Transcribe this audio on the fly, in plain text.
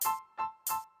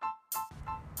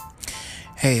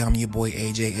Hey, I'm your boy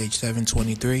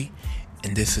AJH723,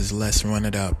 and this is Let's Run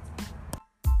It Up.